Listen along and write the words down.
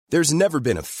There's never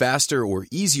been a faster or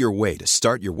easier way to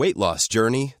start your weight loss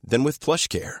journey than with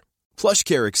PlushCare.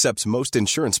 PlushCare accepts most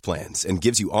insurance plans and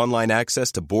gives you online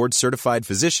access to board-certified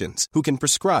physicians who can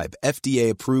prescribe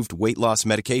FDA-approved weight loss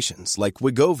medications like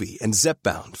Wegovy and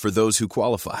Zepbound for those who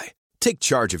qualify. Take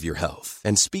charge of your health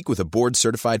and speak with a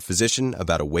board-certified physician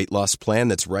about a weight loss plan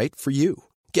that's right for you.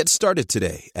 Get started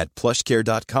today at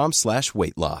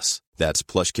plushcare.com/weight loss. That's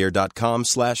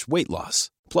plushcare.com/weight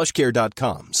loss.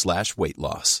 plushcare.com/weight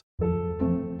loss.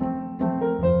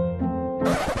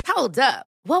 Hold up.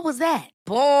 What was that?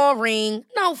 Boring.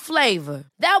 No flavor.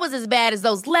 That was as bad as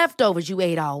those leftovers you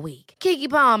ate all week. Keke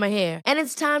Palmer here. And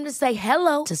it's time to say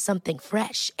hello to something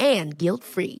fresh and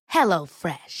guilt-free. Hello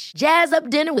Fresh. Jazz up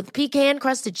dinner with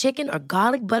pecan-crusted chicken or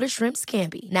garlic butter shrimp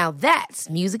scampi. Now that's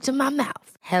music to my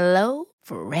mouth. Hello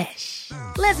Fresh.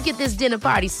 Let's get this dinner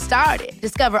party started.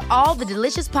 Discover all the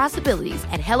delicious possibilities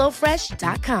at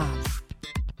hellofresh.com.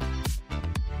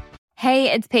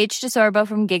 Hey, it's Paige DeSorbo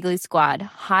from Giggly Squad.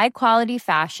 High quality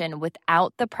fashion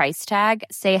without the price tag.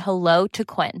 Say hello to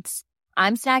Quince.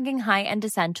 I'm snagging high-end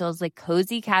essentials like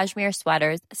cozy cashmere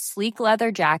sweaters, sleek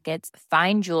leather jackets,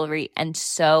 fine jewelry, and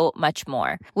so much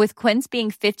more. With Quince being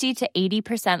 50 to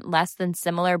 80% less than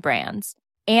similar brands.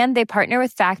 And they partner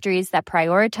with factories that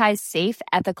prioritize safe,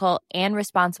 ethical, and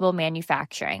responsible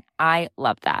manufacturing. I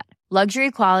love that. Luxury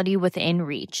quality within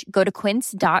reach. Go to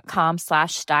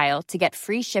quince.com/style to get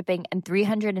free shipping and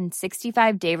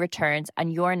 365-day returns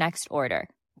on your next order.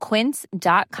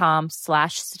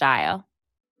 Quince.com/style.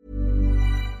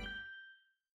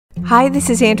 Hi, this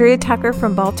is Andrea Tucker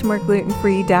from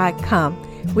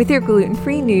BaltimoreGlutenFree.com. With your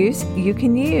gluten-free news you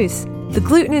can use. The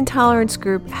Gluten Intolerance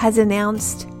Group has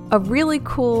announced a really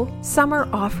cool summer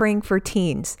offering for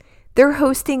teens. They're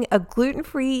hosting a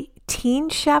gluten-free teen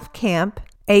chef camp,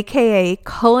 aka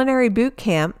Culinary Boot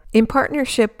Camp, in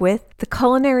partnership with the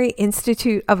Culinary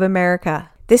Institute of America.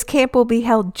 This camp will be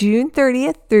held June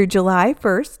 30th through July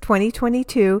 1st,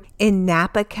 2022 in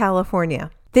Napa, California.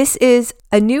 This is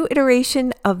a new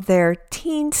iteration of their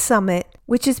Teen Summit,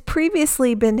 which has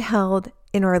previously been held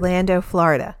in Orlando,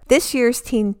 Florida. This year's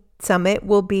Teen Summit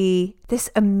will be this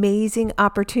amazing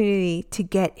opportunity to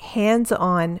get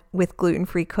hands-on with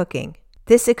gluten-free cooking.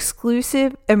 This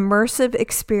exclusive, immersive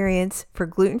experience for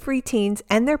gluten-free teens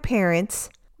and their parents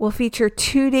will feature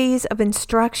 2 days of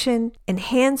instruction and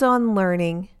hands-on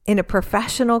learning in a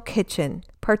professional kitchen.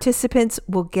 Participants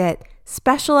will get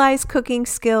specialized cooking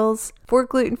skills for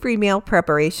gluten-free meal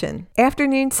preparation.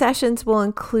 Afternoon sessions will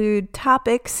include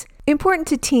topics important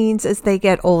to teens as they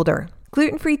get older.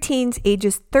 Gluten-free teens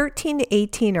ages 13 to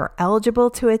 18 are eligible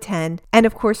to attend, and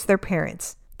of course their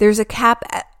parents. There's a cap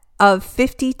of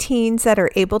 50 teens that are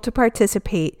able to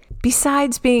participate.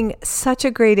 Besides being such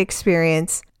a great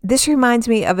experience, this reminds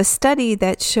me of a study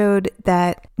that showed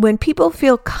that when people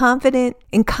feel confident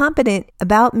and competent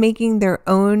about making their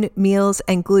own meals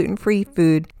and gluten-free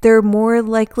food, they're more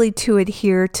likely to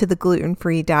adhere to the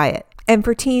gluten-free diet. And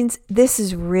for teens, this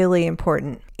is really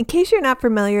important. In case you're not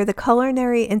familiar, the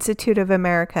Culinary Institute of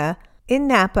America in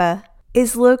Napa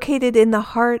is located in the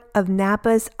heart of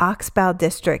Napa's Oxbow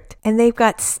district, and they've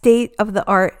got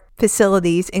state-of-the-art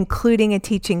facilities, including a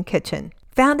teaching kitchen.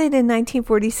 Founded in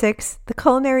 1946, the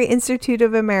Culinary Institute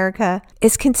of America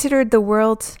is considered the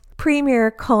world's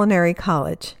premier culinary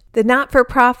college. The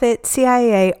not-for-profit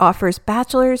CIA offers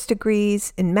bachelor's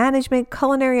degrees in management,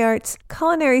 culinary arts,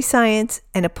 culinary science,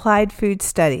 and applied food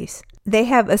studies. They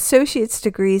have associate's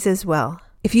degrees as well.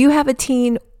 If you have a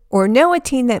teen or know a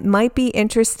teen that might be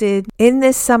interested in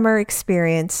this summer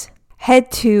experience, head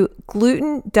to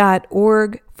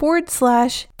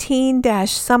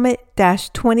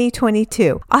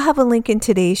gluten.org/teen-summit-2022. I'll have a link in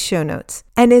today's show notes.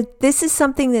 And if this is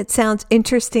something that sounds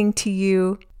interesting to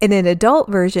you in an adult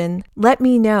version, let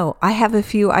me know. I have a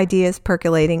few ideas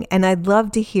percolating, and I'd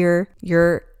love to hear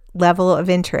your level of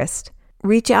interest.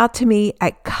 Reach out to me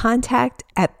at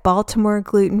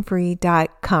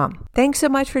contact@BaltimoreGlutenFree.com. Thanks so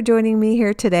much for joining me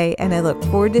here today, and I look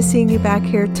forward to seeing you back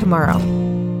here tomorrow.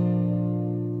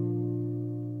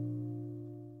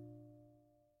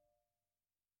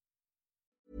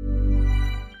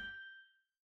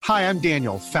 Hi, I'm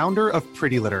Daniel, founder of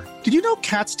Pretty Litter. Did you know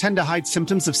cats tend to hide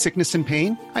symptoms of sickness and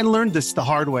pain? I learned this the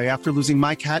hard way after losing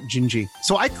my cat, Gingy.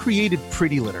 So I created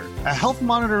Pretty Litter, a health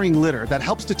monitoring litter that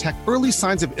helps detect early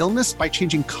signs of illness by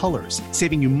changing colors,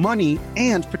 saving you money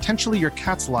and potentially your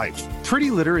cat's life.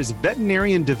 Pretty Litter is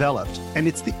veterinarian developed, and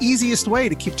it's the easiest way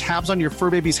to keep tabs on your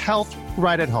fur baby's health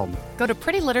right at home. Go to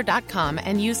prettylitter.com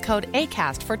and use code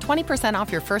ACAST for 20%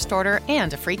 off your first order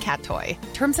and a free cat toy.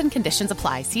 Terms and conditions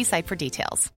apply. See site for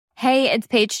details. Hey, it's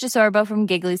Paige DeSorbo from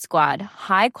Giggly Squad.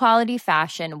 High quality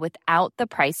fashion without the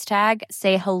price tag.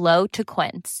 Say hello to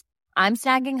Quince. I'm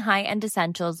snagging high-end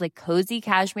essentials like cozy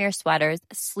cashmere sweaters,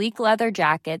 sleek leather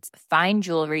jackets, fine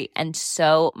jewelry, and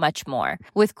so much more.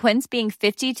 With Quince being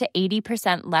 50 to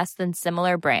 80% less than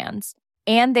similar brands.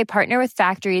 And they partner with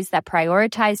factories that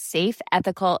prioritize safe,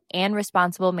 ethical, and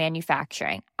responsible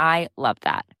manufacturing. I love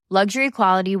that. Luxury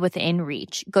quality within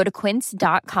reach. Go to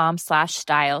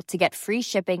quince.com/style to get free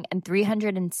shipping and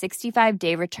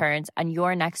 365-day returns on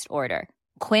your next order.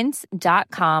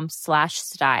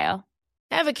 Quince.com/style.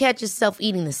 Ever catch yourself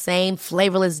eating the same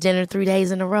flavorless dinner 3 days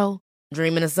in a row?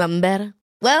 Dreaming of something better?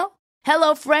 Well,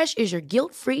 HelloFresh is your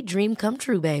guilt-free dream come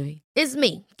true, baby. It's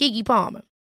me, Keke Palmer.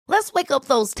 Let's wake up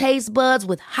those taste buds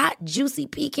with hot, juicy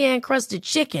pecan-crusted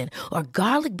chicken or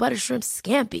garlic butter shrimp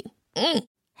scampi.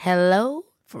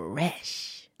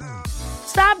 HelloFresh.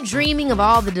 Stop dreaming of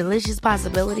all the delicious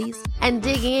possibilities and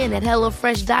dig in at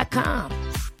HelloFresh.com.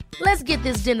 Let's get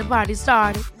this dinner party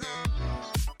started.